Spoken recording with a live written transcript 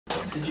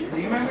Do you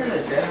remember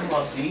the Dragon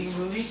Ball Z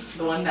movie?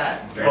 The one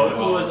that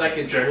Goku was like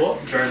a jewel?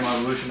 Dragon Ball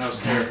Evolution, that was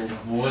terrible.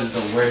 What was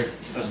the worst?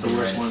 That's the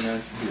worst one,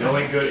 man. The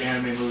only good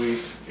anime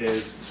movie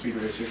is Speed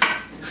Racer.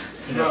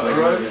 And that's Bro, like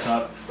right at the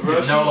top.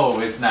 No,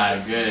 it's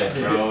not good,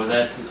 bro.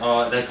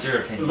 That's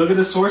your opinion. Look at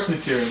the source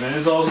material, man.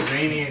 It's all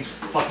zany and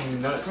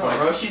fucking nuts. Bro, Like,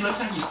 Roshi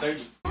looks like he's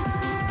 30.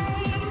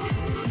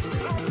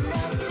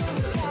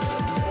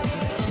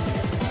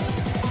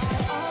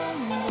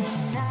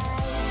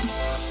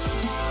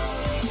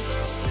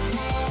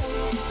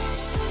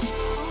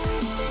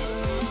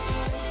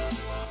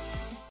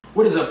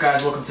 What is up,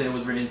 guys? Welcome to It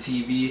Was Written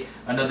TV,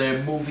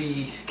 another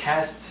movie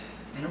cast,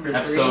 Number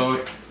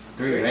episode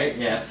 3, right?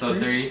 Yeah, episode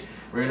 3.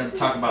 We're gonna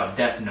talk about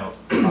Death Note.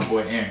 My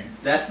boy Aaron.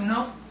 Death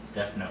Note?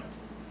 Death Note.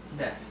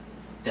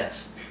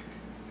 Death.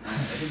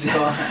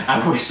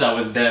 I wish I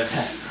was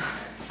deaf.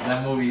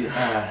 That movie,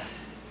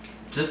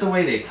 just the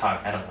way they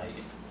talk, I don't like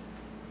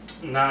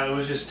it. nah, it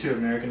was just too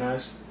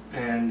Americanized.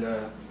 And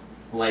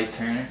Light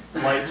Turner.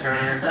 Light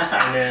Turner,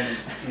 and then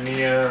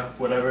Mia,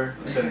 whatever,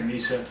 instead of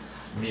Misa.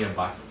 Me a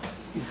box of plants.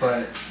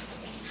 But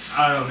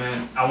I don't know,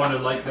 man. I wanted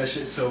to like that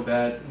shit so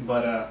bad,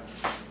 but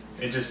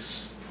it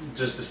just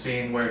the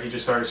scene where he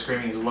just started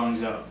screaming his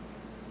lungs out,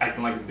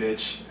 acting like a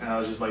bitch, and I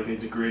was just like, they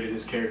degraded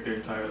his character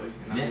entirely,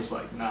 and I was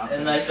like, nah.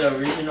 And like the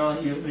original,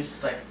 he was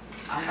just like,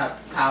 I have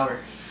power.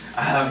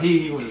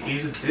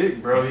 He's a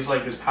dick, bro. He's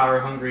like this power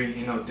hungry,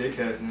 you know,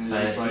 dickhead, and So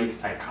he's like he's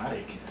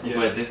psychotic. Yeah.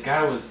 But this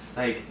guy was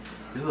like,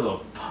 he's a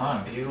little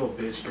punk. he's a little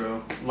bitch,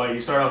 bro. Like,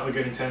 he started off with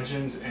good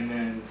intentions, and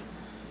then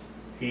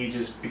he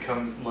just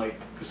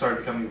started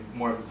becoming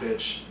more of a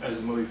bitch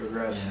as the movie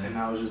progressed, Yeah. and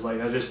I was just like,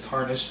 that just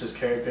tarnished his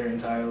character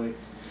entirely.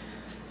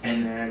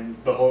 And then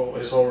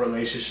his whole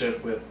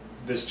relationship with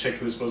this chick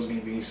who was supposed to be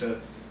Misa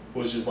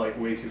was just like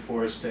way too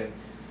forced and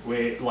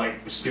way like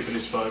stupid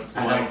as fuck.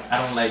 I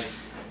don't like.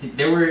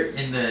 They were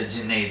in the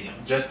gymnasium.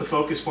 Just the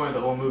focus point of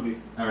the whole movie.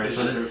 All right, It's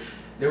so just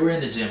they were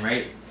in the gym,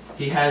 right?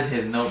 He had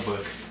his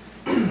notebook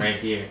right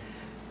here,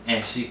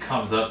 and she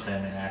comes up to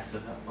him and asks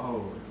him,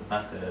 "Oh,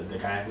 about the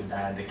guy who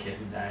died, the kid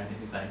who died." And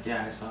he's like,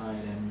 "Yeah, I saw it."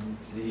 And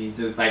he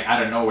just like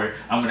out of nowhere,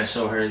 I'm gonna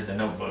show her the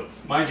notebook.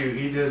 Mind you,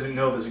 he doesn't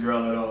know this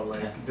girl at all.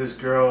 Like, Yeah. this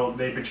girl,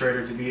 they portrayed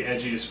her to be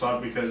edgy as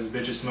fuck because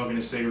this bitch is smoking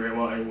a cigarette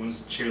while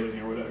everyone's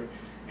cheerleading or whatever.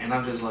 And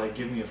I'm just like,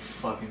 give me a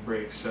fucking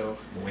break. So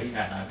The way he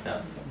got knocked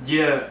out.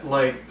 yeah,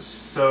 like,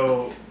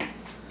 so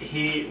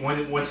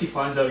once he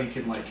finds out he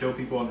can like kill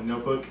people on the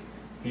notebook,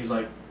 he's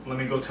like, let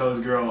me go tell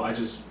this girl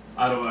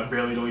I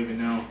barely don't even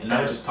know. And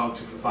I just talked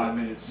to her for 5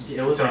 minutes.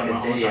 It was telling like her my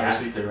a whole day entire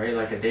after, secret. right?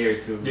 Like a day or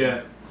two.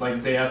 Yeah, like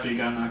the day after he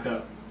got knocked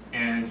out.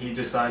 And he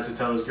decides to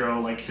tell his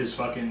girl like his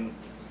fucking,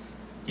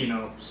 you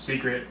know,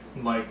 secret,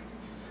 like,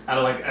 out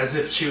of like, as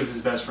if she was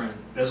his best friend.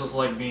 That's just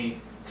like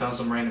me telling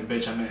some random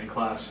bitch I met in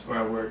class or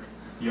at work,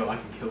 yo, I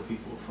can kill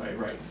people if I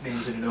write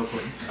names in a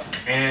notebook.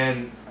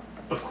 And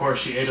of course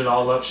she ate it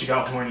all up. She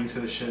got horny to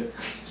the shit.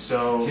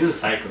 So She was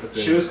psycho too.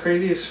 she was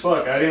crazy as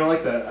fuck. I didn't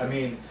like that. I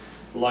mean,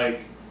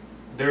 like,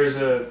 there's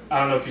I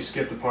don't know if you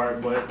skipped the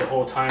part, but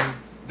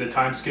the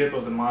time skip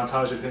of the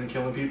montage of him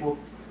killing people,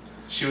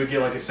 she would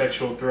get like a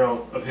sexual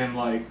thrill of him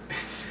like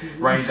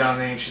writing down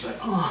names. She's like,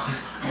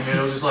 oh, and then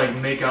it was just like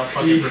make out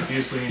fucking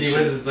profusely and He shit.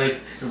 was just like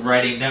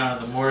writing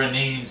down the more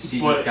names. She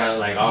just got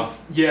like off.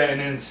 Yeah, and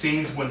then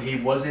scenes when he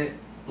wasn't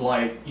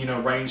like, you know,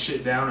 writing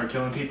shit down or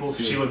killing people,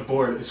 she looked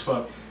bored as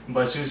fuck.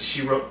 But as soon as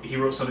he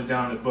wrote something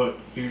down in a book,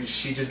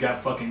 she just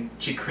got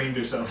she creamed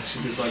herself.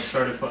 She just like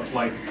started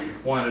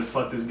wanted to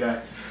fuck this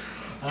guy.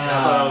 And I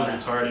thought I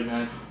was retarded,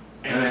 man.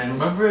 And then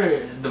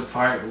remember the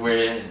part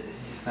where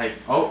he's like,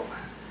 oh,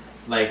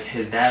 like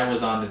his dad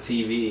was on the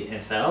TV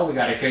and said, oh, we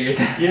gotta kill your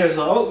dad. yeah, it's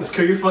like, oh, let's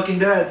kill your fucking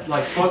dad.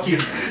 Like, fuck you.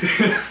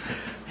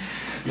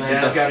 Your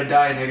dad's gotta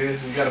die, nigga.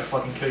 You gotta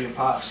fucking kill your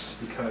pops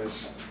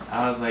because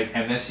I was like,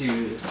 and then she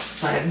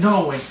like,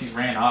 no, when she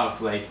ran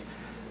off, like,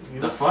 you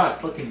the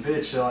fuck? fucking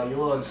bitch. Like, you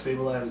little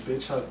unstable ass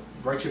bitch.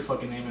 Write your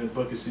fucking name in the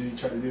book as soon as you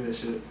try to do that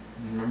shit.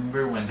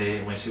 Remember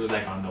when she was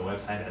like on the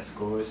website at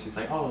school, she's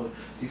like, oh,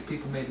 these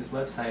people made this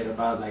website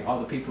about like all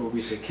the people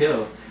we should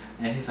kill,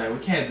 and he's like, we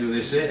can't do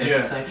this shit, and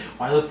she's like,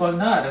 why the fuck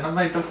not? And I'm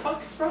like, the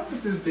fuck is wrong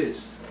with this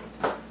bitch?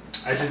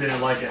 I just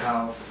didn't like it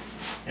how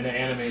in the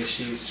anime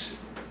she's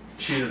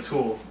a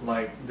tool.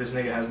 Like, this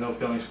nigga has no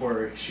feelings for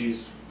her. He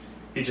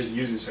just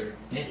uses her.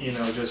 Yeah. You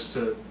know, just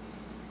to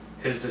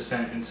his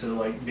descent into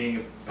like being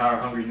a power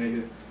hungry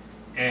nigga,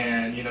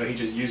 and you know, he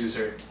just uses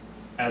her.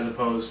 As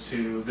opposed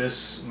to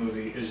this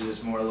movie is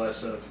just more or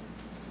less of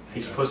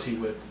he's pussy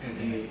whipped and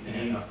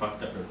he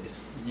fucked up relationship.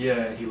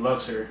 Yeah, he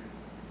loves her,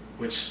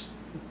 which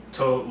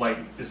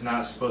it's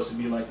not supposed to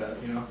be like that,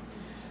 you know.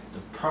 The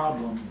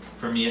problem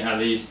for me, at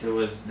least, it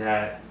was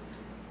that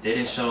they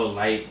didn't show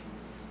Light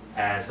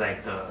as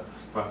like the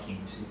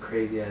fucking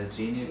crazy ass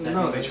genius.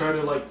 No, they try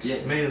to like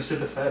make him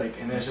sympathetic,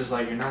 and it's just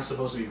like you're not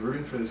supposed to be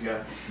rooting for this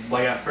guy.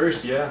 Like at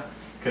first, yeah.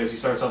 Because he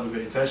starts off with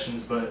good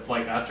intentions, but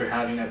like after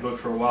having that book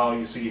for a while,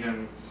 you see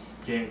him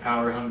getting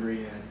power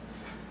hungry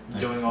and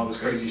doing all this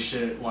crazy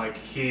shit. Like,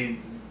 he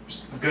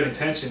good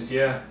intentions,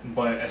 yeah,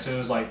 but as soon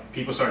as like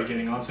people started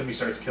getting onto him, he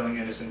starts killing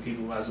innocent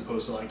people as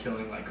opposed to like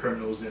killing like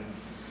criminals and,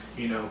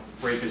 you know,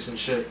 rapists and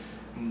shit.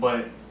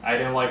 But I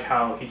didn't like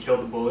how he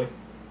killed the bully,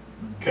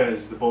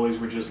 because the bullies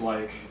were just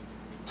like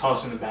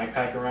tossing the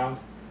backpack around,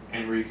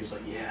 and Ryuk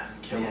like, yeah,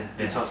 kill him.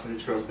 They're tossing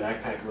this girl's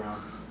backpack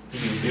around. He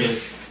didn't do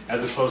it.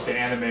 As opposed to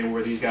anime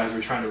where these guys were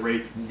trying to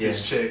rape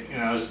this chick,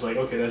 and I was just like,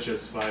 okay, that's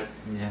justified.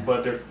 Yeah.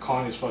 But they're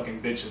calling this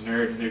fucking bitch a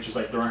nerd, and they're just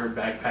like throwing her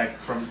backpack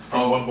from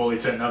one bully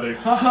to another.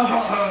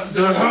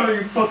 They're like, oh,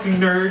 you fucking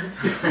nerd.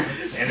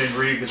 And then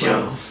Ryuk is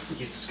like,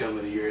 he's the scum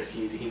of the earth.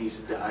 He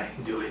needs to die.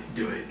 Do it.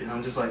 And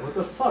I'm just like, what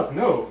the fuck?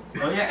 No.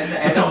 Oh yeah,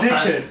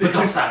 and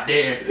don't stop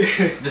there.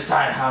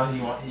 Decide how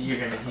you're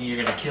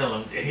gonna kill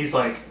him. And he's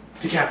like,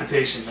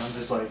 decapitation. I'm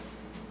just like,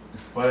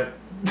 what?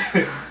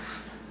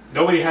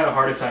 Nobody had a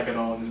heart attack at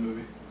all in this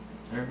movie.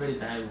 Everybody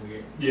died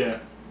weird. Yeah.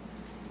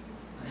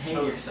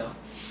 Hang yourself.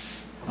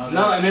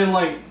 No, and then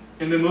like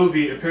in the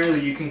movie,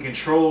 apparently you can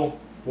control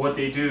what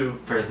they do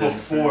for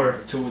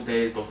 2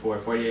 days before,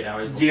 48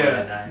 hours before they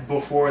die.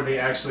 Before they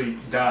actually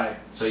die.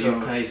 So you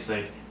place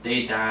like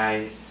they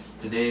die.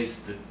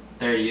 Today's the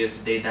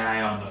 30th. They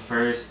die on the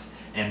 1st,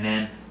 and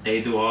then they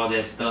do all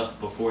that stuff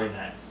before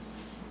that.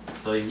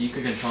 So you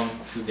could control them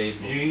 2 days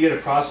before. You can get a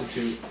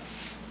prostitute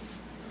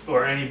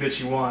or any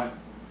bitch you want.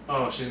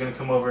 Oh, she's gonna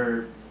come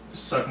over,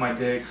 suck my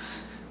dick,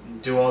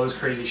 do all this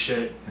crazy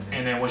shit,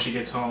 and then when she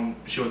gets home,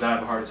 she will die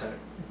of a heart attack.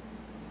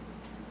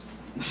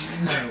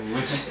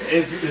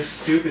 It's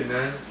stupid,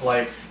 man.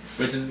 Like,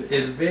 which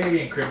is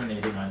very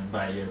incriminating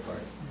by your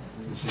part.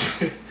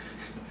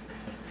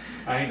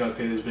 I ain't gonna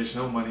pay this bitch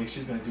no money.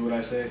 She's gonna do what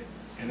I say,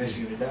 and then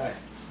she's gonna die.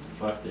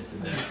 Fucked it to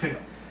death.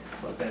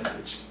 Fuck that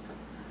bitch.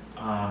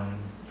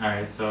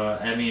 Alright, so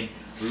I mean,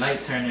 Light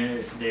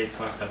Turner, they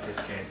fucked up his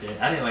character.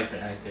 I didn't like the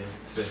actor.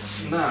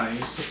 Nah,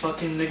 he's the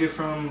fucking nigga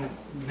from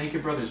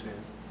Naked Brothers, man.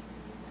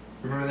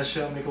 Remember that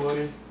shit on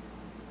Nickelodeon?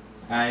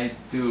 I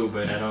do,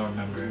 but I don't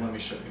remember. Let me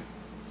show you.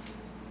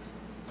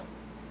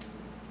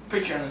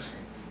 Picture on the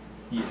screen.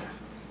 Yeah.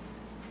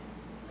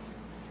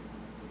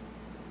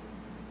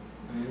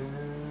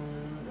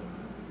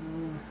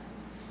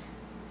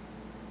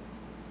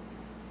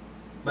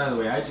 By the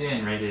way,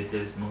 IGN rated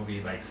this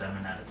movie like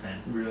 7 out of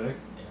 10. Really?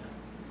 Yeah.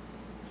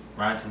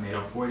 Rotten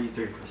Tomato,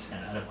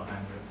 43% out of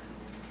 100.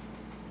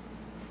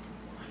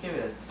 I give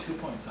it a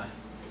 2.5.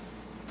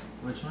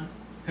 Which one?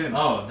 Him.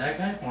 Oh, that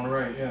guy? On the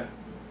right, yeah.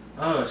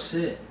 Oh,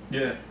 shit.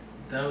 Yeah.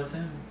 That was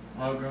him.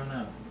 All grown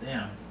up.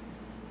 Damn.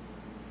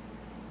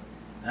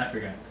 I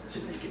forgot. The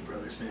Naked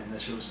Brothers, man. That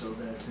shit was so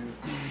bad, too.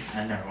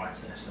 I never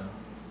watched that show.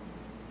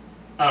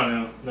 I don't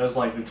know. That was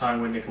like the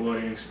time when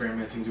Nickelodeon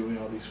experimenting doing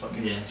all these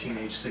fucking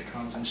teenage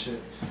sitcoms and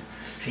shit.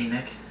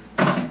 T-Nick?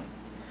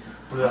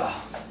 Ugh.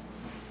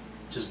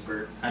 Just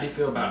Bert. How do you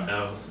feel about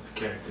El's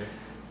character?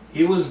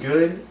 He was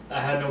good.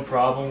 I had no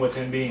problem with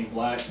him being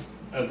black.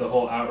 Of the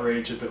whole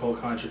outrage, of the whole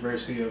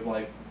controversy of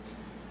like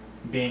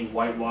being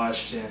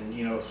whitewashed and,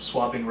 you know,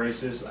 swapping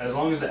races. As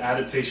long as the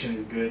adaptation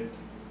is good,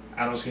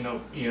 I don't see I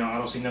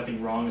don't see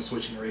nothing wrong in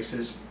switching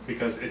races,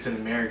 because it's an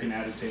American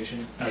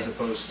adaptation as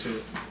opposed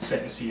to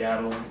set in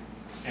Seattle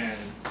and,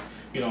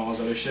 you know, all this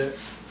other shit.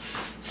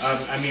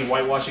 I mean,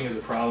 whitewashing is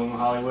a problem in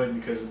Hollywood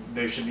because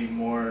there should be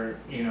more,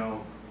 you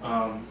know,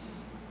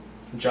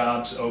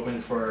 jobs open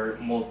for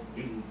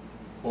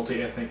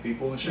multi-ethnic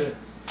people and shit.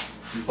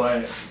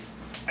 But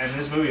in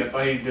this movie, I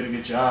thought he did a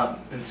good job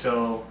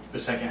until the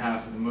second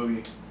half of the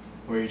movie,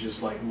 where he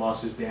just like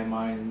lost his damn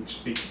mind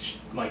and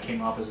like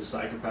came off as a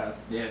psychopath.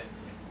 Yeah,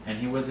 and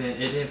he wasn't.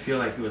 It didn't feel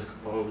like he was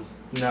composed.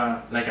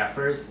 Nah. Like at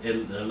first,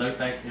 it looked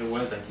like it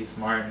was like he's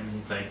smart and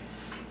he's like,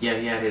 yeah,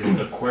 he had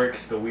the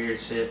quirks, the weird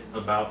shit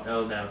about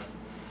Elda.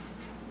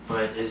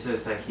 But it's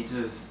just like he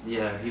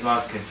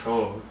lost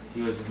control.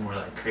 He was just more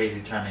like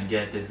crazy trying to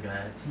get this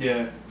guy.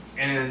 Yeah,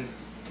 and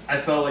I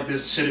felt like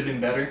this should have been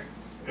better.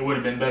 It would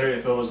have been better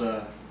if it was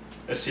a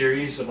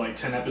series of like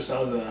 10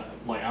 episodes,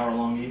 like hour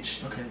long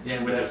each. Okay.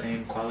 Yeah, with the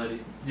same quality.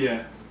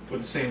 Yeah,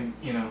 with the same,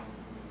 you know,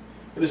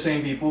 with the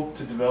same people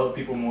to develop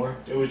people more.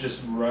 It was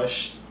just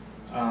rushed.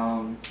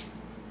 And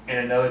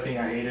another thing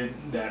I hated,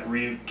 that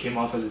Ryu came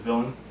off as a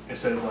villain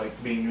instead of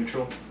like being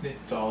neutral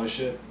to all this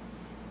shit.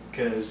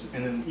 Because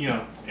in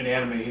the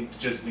anime, he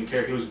just didn't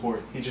care. He was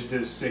bored. He just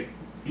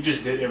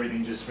did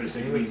everything just for the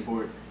sake of being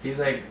bored. He's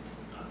like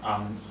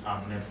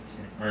omnipotent,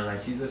 or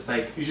like he's just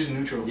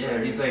neutral.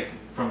 Yeah, he's like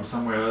from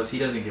somewhere else. He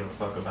doesn't give a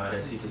fuck about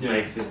us. He just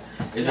likes it.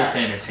 It's just to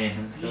entertain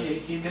him. So.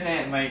 He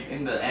didn't like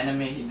in the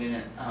anime. He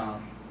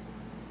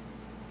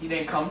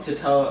didn't come to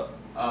tell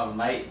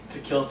Light to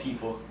kill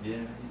people. Yeah,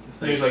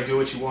 he was like, do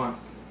what you want.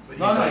 But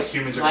no, he's like,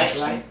 humans are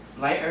interesting.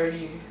 Light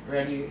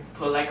already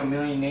put like 1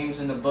 million names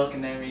in the book,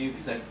 and then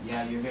Ryu's like,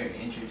 yeah, you're very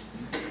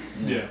interesting.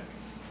 Yeah.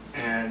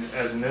 And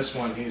as in this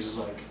one, he's just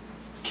like,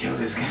 kill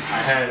this guy. I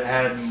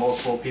had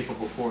multiple people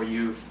before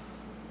you,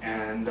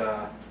 and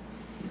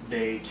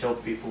they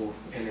killed people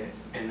in it.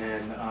 And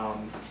then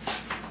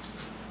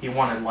he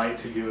wanted Light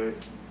to do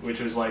it,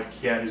 which was like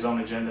he had his own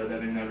agenda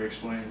that they never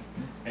explained.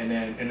 And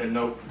then in the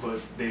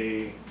notebook,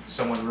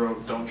 someone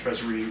wrote, "Don't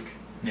trust Ryuk,"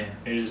 Yeah.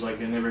 It's just like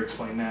they never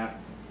explained that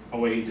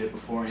or what he did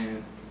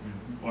beforehand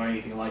or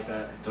anything like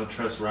that. Don't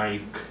trust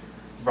Ryuk.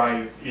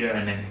 Right, yeah.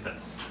 And then he's like,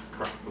 it's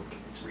not Ryuk,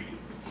 it's Ryuk.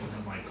 And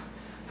I'm like,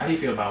 how do you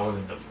feel about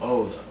Willem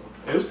Dafoe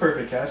though? It was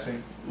perfect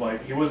casting.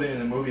 Like, he wasn't in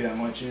the movie that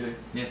much either.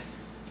 Yeah.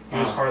 He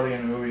was hardly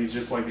in the movie.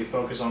 Just like they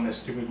focus on this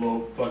stupid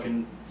little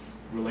fucking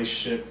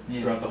relationship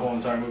throughout the whole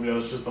entire movie. That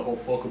was just the whole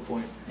focal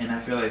point. And I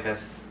feel like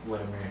that's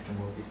what American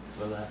movies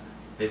do a lot.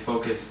 They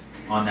focus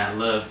on that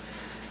love.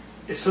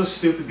 It's so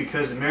stupid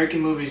because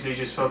American movies, they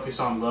just focus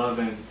on love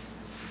and,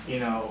 you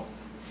know,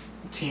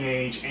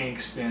 teenage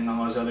angst and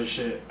all this other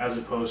shit, as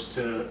opposed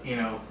to, you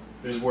know,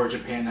 there's where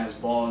Japan has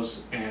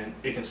balls and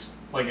it can,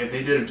 like, if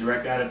they did a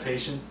direct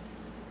adaptation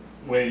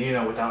with, you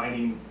know, without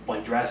any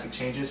like drastic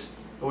changes,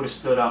 it would have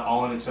stood out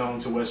all on its own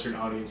to Western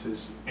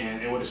audiences,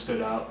 and it would have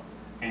stood out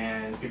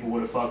and people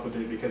would have fucked with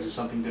it because it's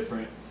something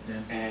different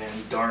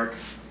and dark,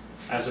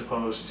 as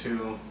opposed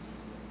to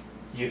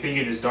you think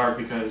it is dark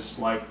because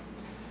like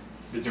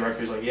the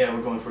director's like, yeah,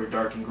 we're going for a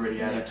dark and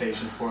gritty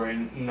adaptation for it.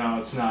 And no,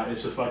 it's not.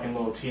 It's a fucking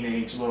little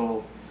teenage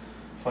little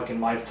fucking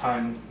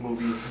Lifetime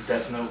movie,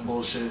 Death Note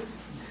bullshit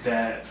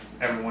that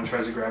everyone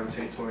tries to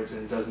gravitate towards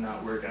and does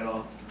not work at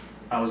all.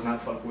 I was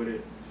not fucked with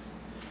it.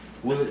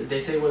 Well, they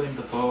say Willem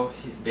Dafoe.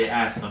 They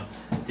asked him,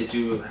 "Did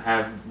you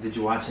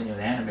watch any of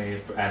the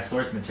anime as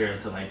source material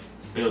to like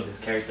build this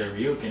character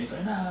Ryuk?" And he's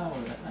like, "No,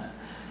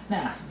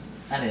 nah,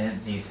 I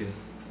didn't need to."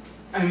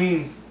 I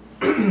mean,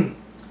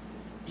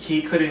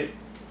 he couldn't.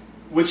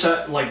 Which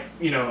I like,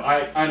 you know,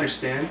 I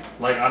understand.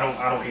 Like, I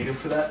don't hate him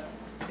for that.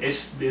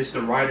 It's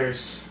the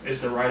writer's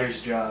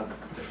job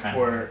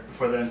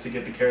for them to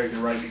get the character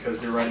right because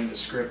they're writing the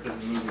script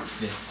of the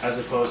movie, as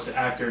opposed to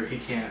actor. He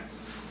can't,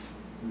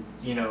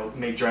 you know,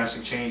 make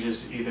drastic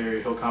changes.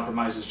 Either he'll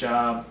compromise his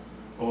job,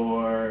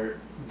 or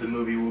the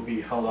movie will be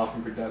held off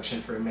in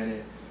production for a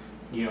minute.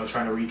 You know,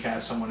 trying to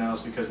recast someone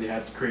else because they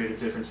had creative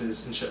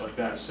differences and shit like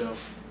that. So,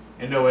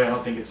 in no way, I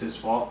don't think it's his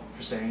fault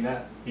for saying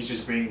that. He's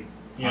just being,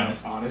 you know,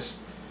 honest.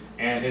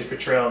 And his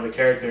portrayal of the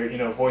character, you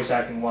know, voice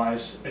acting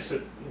wise,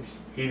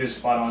 he did a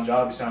spot on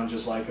job. He sounded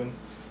just like him.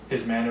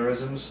 His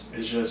mannerisms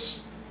is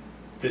just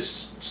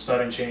this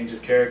sudden change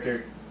of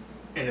character.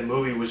 In the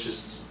movie was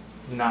just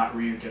not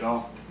Ryuk at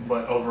all.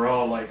 But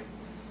overall, like,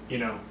 you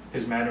know,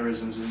 his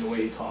mannerisms and the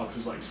way he talks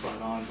was like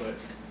spot on. But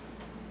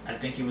I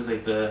think he was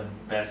like the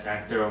best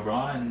actor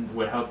overall, and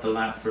what helped a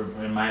lot for,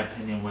 in my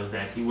opinion, was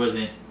that he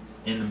wasn't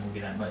in the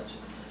movie that much.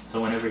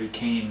 So whenever he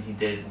came, he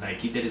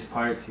did his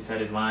parts, he said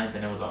his lines,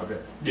 and it was all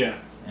good. Yeah.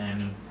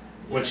 And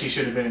which he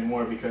should have been in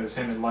more because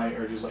him and Light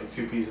are just like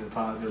two peas in a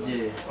pod. They're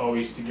like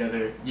always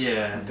together.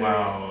 Yeah.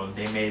 Wow.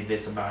 They made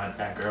this about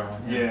that girl.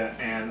 And him. Yeah,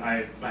 and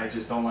I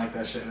just don't like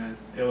that shit, man.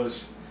 It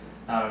was,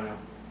 I don't know.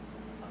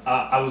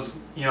 I was,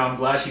 you know, I'm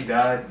glad she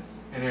died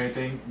and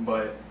everything,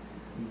 but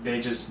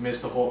they just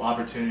missed the whole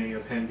opportunity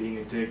of him being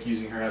a dick,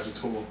 using her as a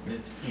tool.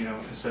 You know,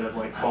 instead of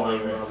like falling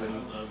in love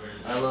and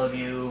I love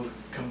you,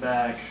 come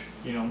back.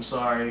 You know, I'm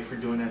sorry for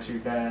doing that to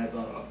your dad,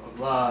 blah, blah, blah,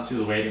 blah. She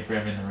was waiting for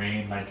him in the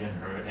rain, like in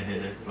her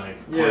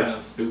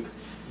porch stoop.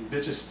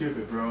 Bitch is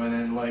stupid, bro. And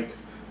then, like,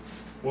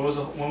 when was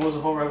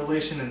the whole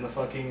revelation in the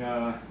fucking,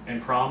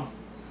 in prom?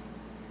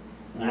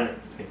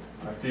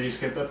 Did you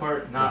skip that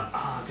part?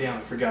 Nah, damn,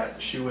 I forgot.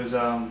 She was,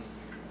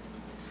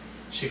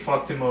 she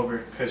fucked him over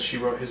because she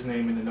wrote his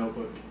name in the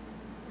notebook.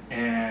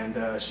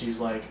 And,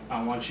 she's like,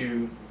 I want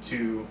you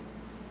to,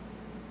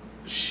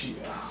 she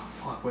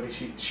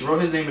wrote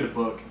his name in the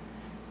book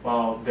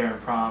while they're in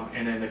prom,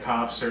 and then the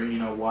cops are, you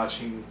know,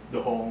 watching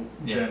the whole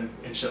them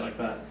and shit like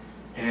that.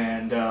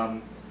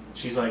 And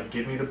she's like,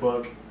 give me the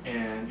book,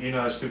 and you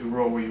know that stupid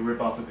rule where you rip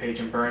off the page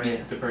and burn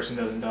it, the person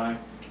doesn't die.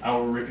 I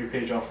will rip your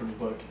page off from the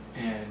book,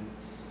 and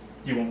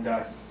you won't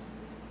die.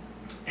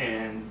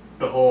 And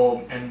the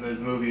whole end of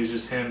the movie is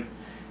just him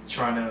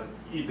trying to,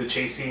 the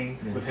chase scene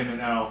with him and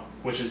Elle,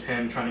 which is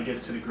him trying to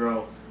get to the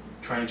girl,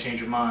 trying to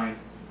change her mind.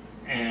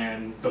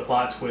 And the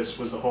plot twist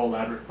was the whole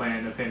elaborate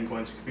plan of him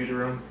going to the computer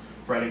room,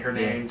 writing her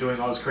name, doing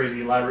all this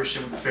crazy elaborate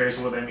shit with the Ferris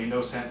wheel that made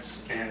no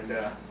sense, and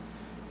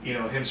you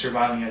know, him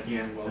surviving at the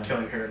end while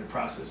killing her in the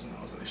process and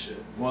all this other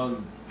shit.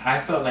 Well, I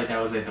felt like that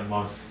was like the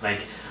most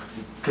like,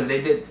 cause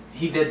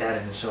he did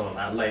that in the show a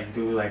lot, like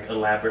do like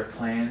elaborate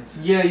plans.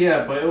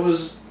 Yeah, but it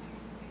was,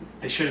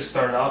 they should have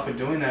started off with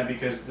doing that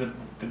because the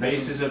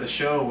basis of the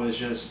show was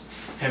just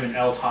him and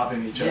Elle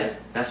topping each other. Yeah,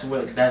 that's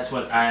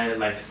what I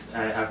like.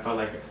 I felt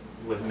like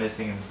was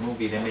missing in the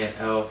movie. They made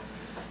Elle.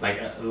 Like,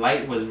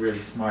 Light was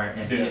really smart,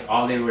 and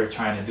all they were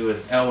trying to do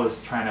is Elle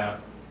was trying to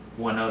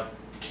one-up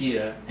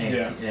Kia, and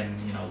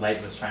you know,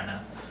 Light was trying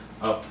to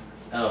up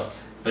Elle,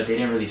 but they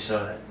didn't really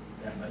show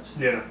that much.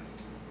 Yeah.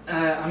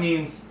 I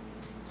mean,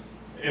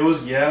 it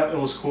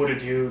was cool to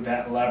do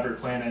that elaborate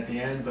plan at the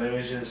end, but it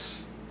was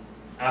just,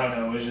 I don't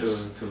know, it was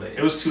just too late.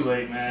 It was too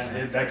late,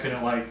 man. That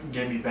couldn't like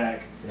get me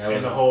back.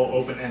 And the whole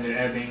open-ended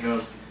ending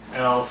of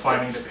Elle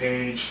finding the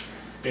page,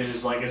 it's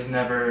just like, it's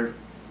never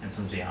In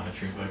some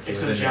geometry book. It's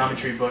some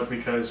geometry book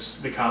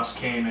because the cops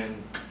came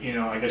and, you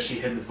know, I guess she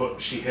hid the book.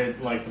 She hid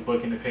like the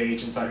book in the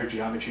page inside her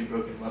geometry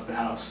book and left the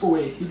house. But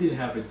wait, he didn't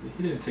have it.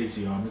 He didn't take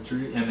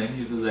geometry, and then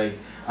he's just like,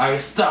 "I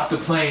stop the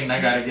plane.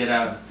 I gotta get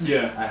out."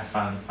 Yeah. I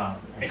finally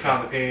found it. They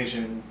found the page,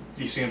 and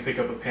you see him pick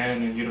up a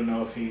pen, and you don't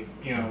know if he,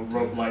 you know,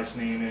 wrote Light's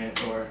name in it,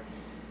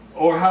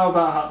 or how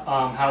about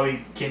how he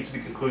came to the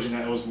conclusion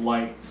that it was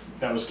Light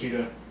that was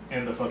Kita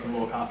in the fucking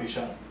little coffee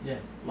shop. Yeah,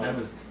 Like, that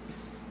was.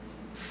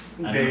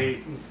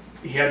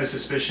 he had a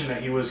suspicion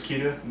that he was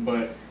Kita,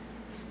 but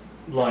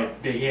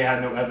like he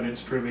had no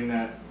evidence proving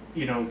that,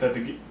 you know, that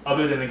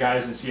other than the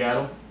guys in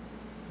Seattle.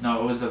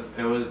 No, it was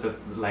the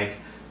like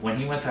when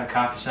he went to a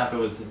coffee shop. It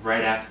was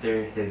right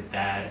after his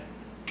dad,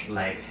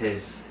 like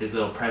his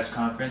little press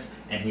conference,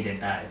 and he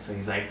didn't die. So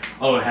he's like,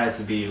 oh, it has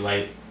to be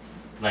like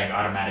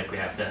automatically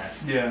after that.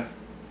 Yeah.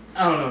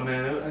 I don't know,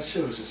 man. That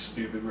shit was just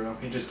stupid, bro.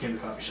 He just came to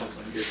coffee shops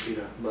like, you're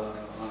Kita, blah, blah,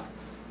 blah.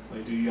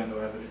 Like, dude, you got no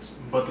evidence.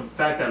 But the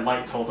fact that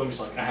Light told him, he's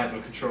like, I have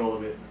no control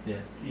of it. Yeah.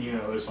 You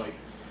know, it's like,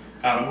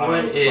 I don't know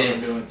what the fuck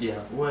I'm doing. Yeah.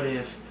 What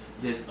if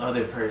this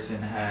other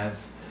person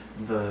has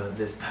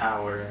this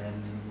power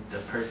and the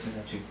person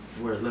that you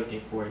were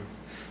looking for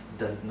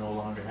no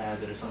longer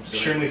has it or some shit?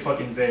 Extremely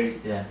fucking vague.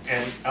 Yeah.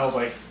 And I was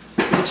like,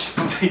 bitch,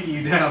 I'm taking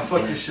you down.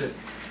 Fuck this shit.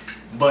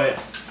 But,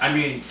 I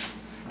mean,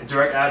 a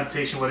direct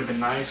adaptation would have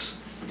been nice.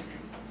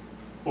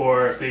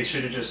 Or if they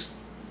should have just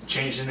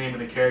changed the name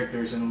of the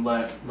characters and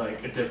let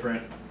like a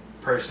different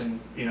person,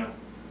 you know,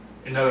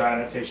 another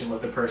adaptation,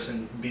 let the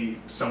person be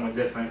someone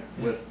different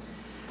with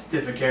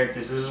different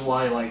characters. This is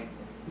why like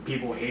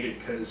people hate it,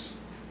 because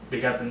they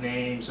got the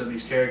names of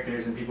these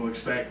characters and people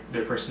expect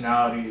their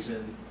personalities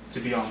and to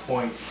be on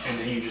point, and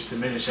then you just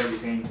diminish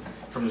everything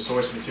from the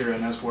source material,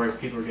 and that's where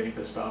people are getting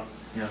pissed off.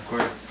 Yeah, of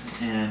course.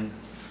 And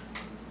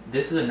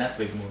this is a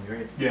Netflix movie,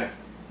 right? Yeah.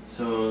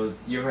 So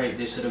you're right.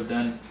 They should have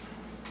done.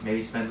 Maybe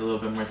spend a little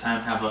bit more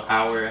time, have an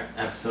hour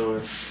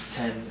episode,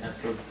 10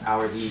 episodes,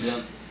 hour each.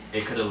 Yep.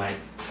 It could have like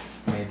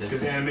made this.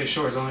 Because the anime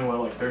short is only what,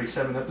 like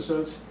 37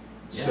 episodes?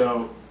 Yeah.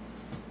 So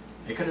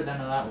they could have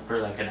done a lot for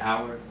like an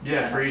hour.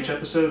 Yeah, for each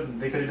episode,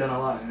 they could have done a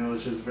lot, and it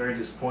was just very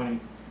disappointing.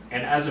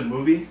 And as a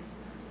movie,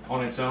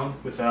 on its own,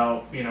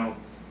 without, you know,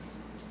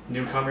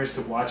 newcomers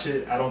to watch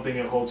it, I don't think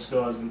it holds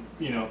still as,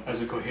 you know,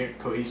 as a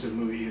cohesive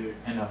movie either.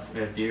 And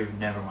if you've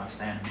never watched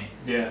anime.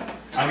 Yeah.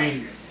 I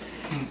mean,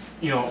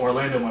 you know,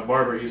 Orlando, my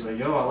barber, he's like,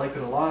 yo, I liked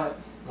it a lot,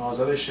 and all this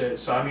other shit.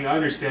 So, I mean, I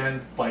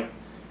understand, like,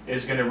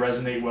 it's going to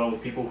resonate well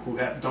with people who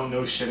don't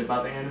know shit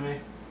about the anime.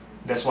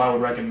 That's why I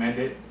would recommend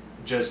it,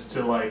 just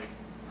to, like,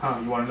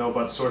 you want to know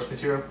about the source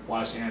material?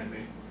 Watch the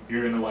anime.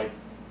 You're going to, like,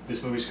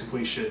 this movie's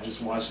complete shit.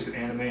 Just watch the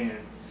anime, and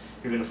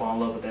you're going to fall in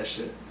love with that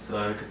shit.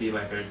 So it could be,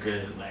 like, a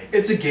good, like...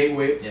 It's a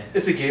gateway. Yeah.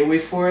 It's a gateway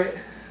for it,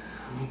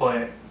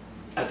 but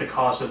at the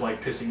cost of,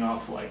 like, pissing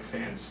off, like,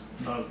 fans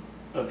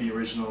of the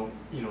original,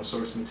 you know,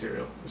 source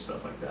material and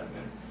stuff like that,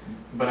 man.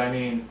 But I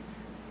mean,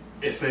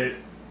 if it,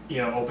 you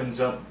know,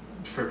 opens up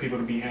for people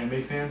to be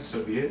anime fans,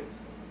 so be it.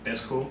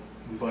 That's cool.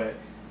 But,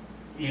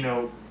 you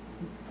know,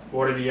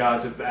 what are the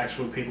odds of the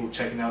actual people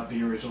checking out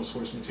the original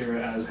source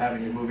material as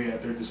having a movie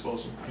at their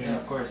disposal? You know? Yeah,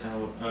 of course.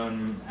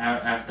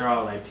 After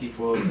all, like,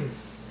 people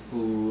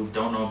who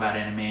don't know about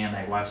anime and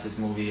like watch this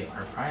movie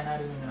are probably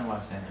not even gonna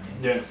watch the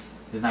anime. Yeah.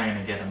 It's not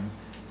gonna get them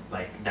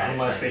like that.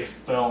 Unless they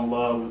fell in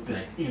love with this,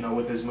 like, you know,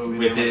 with this movie.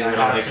 With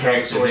all the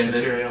characters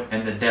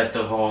and the depth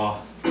of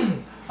all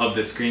of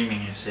the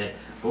screaming and shit.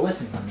 But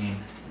listen, I mean,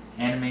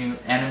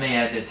 anime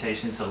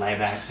adaptation to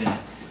live action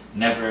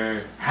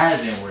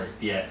hasn't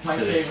worked yet. My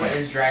favorite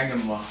is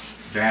Dragon Ball.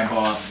 Dragon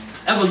Ball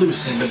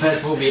Evolution, the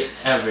best movie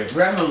ever.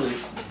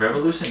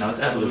 Revolution? No, it's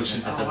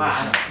Evolution. That's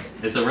Evolution.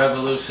 It's a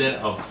revolution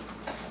of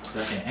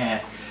sucking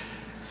ass.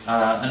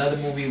 Another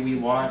movie we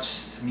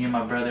watched, me and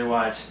my brother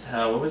watched,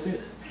 what was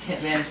it?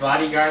 Hitman's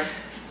Bodyguard.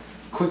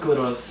 Quick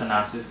little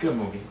synopsis, good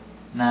movie.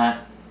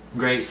 Not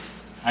great.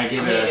 I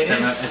give it a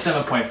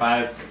 7.5.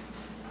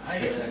 I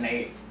give it an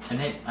 8.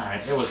 An 8?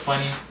 Alright, it was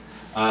funny.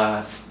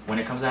 When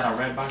it comes out on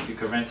Redbox, you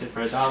can rent it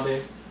for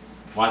 $1.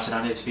 Watch it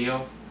on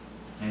HBO.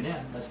 And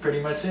yeah, that's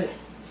pretty much it.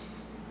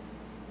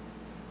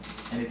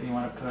 Anything you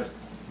want to put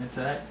into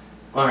that?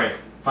 Alright,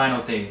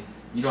 final thing.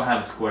 You don't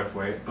have a score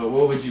for it, but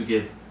what would you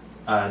give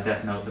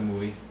Death Note, the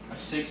movie? A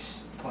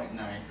 6.9 out of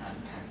 10.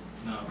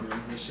 No, bro,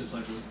 it's just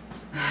like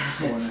a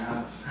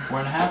 4.5.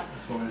 4.5?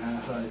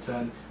 4.5 out of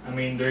 10. I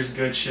mean, there's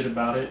good shit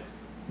about it.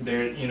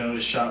 You know,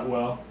 it's shot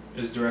well,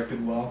 it's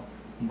directed well,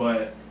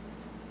 but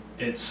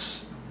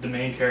it's the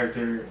main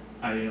character.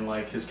 I didn't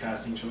like his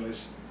casting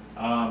choice.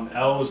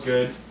 L was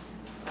good,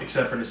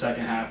 except for the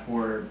second half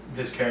where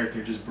his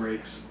character just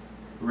breaks.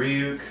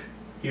 Ryuk,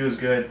 he was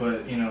good,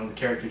 but you know the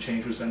character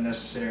change was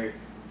unnecessary,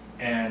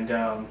 and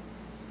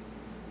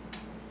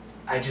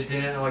I just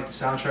didn't like the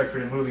soundtrack for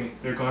the movie.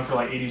 They're going for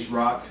like 80s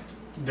rock.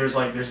 There's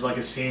like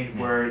a scene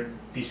where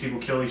these people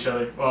kill each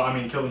other. Well, I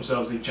mean, kill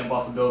themselves. They jump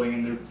off a building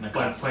and they're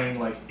like playing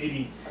like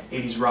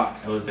 80s rock.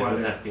 It was the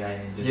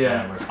FBI agents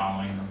that were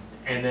following them.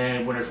 And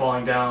then when they're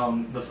falling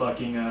down the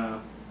fucking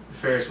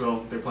Ferris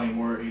wheel, they're playing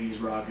more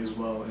 80s rock as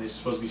well, and it's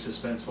supposed to be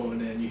suspenseful,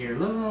 and then you hear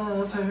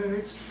 "Love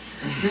Hurts,"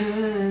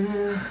 and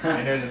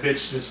then the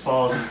bitch just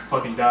falls and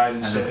fucking dies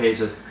and shit. And the page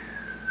just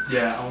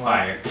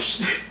fire.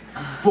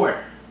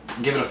 4.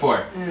 Give it a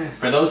 4.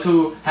 For those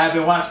who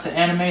haven't watched the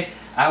anime,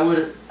 I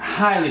would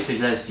highly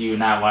suggest you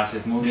not watch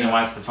this movie and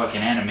watch the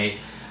fucking anime.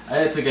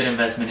 It's a good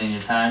investment in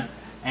your time.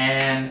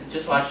 And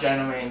just watch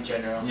anime in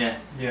general. Yeah.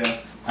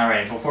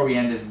 Alright, before we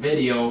end this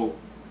video,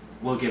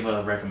 we'll give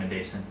a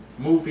recommendation.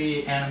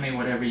 Movie, anime,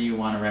 whatever you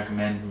want to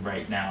recommend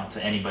right now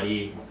to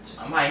anybody.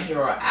 My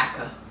Hero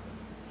Aka.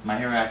 My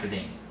Hero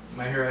Academia.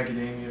 My Hero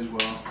Academia as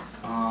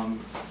well.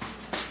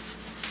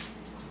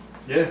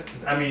 Yeah,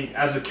 I mean,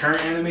 as a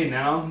current anime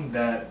now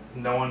that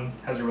no one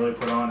hasn't really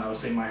put on, I would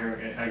say My Hero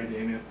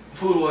Academia.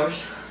 Food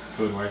Wars.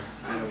 Food Wars.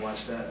 I haven't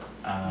watched that.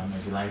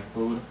 If you like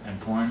food and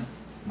porn,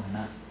 why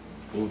not?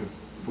 Food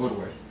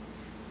Wars.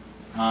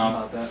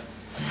 About that.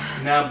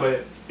 Nah,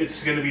 but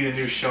it's gonna be the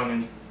new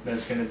shonen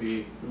that's gonna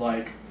be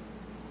like.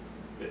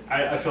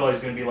 I feel like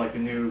it's gonna be like the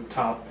new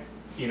top,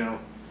 you know,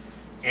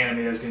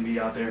 anime that's gonna be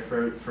out there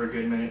for a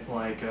good minute,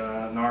 like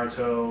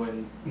Naruto,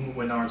 and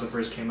when Naruto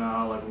first came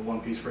out, like when One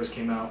Piece first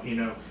came out, you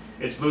know,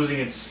 it's losing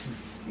its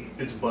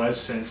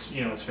buzz since,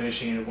 you know, it's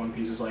finishing, and One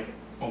Piece is like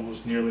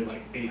almost nearly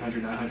like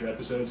 800, 900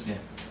 episodes. Yeah.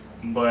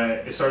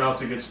 But it started off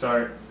to a good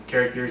start. The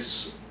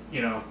characters,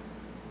 you know,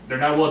 they're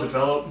not well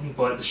developed,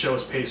 but the show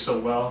is paced so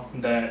well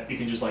that you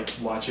can just like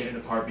watch it in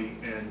a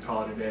heartbeat and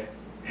call it a day.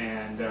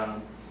 And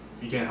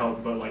you can't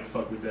help but like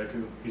fuck with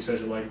Deku. He's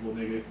such a likable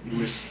nigga.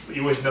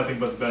 You wish nothing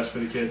but the best for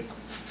the kid.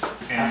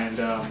 And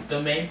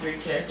the main 3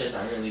 characters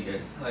are really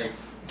good, like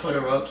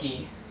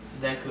Todoroki,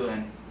 Deku,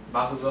 and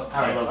Bakugo.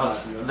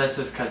 Alright, let's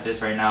just cut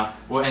this right now.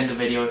 We'll end the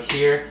video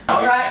here.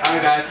 Alright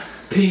guys.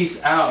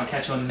 Peace out and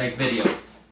catch you on the next video.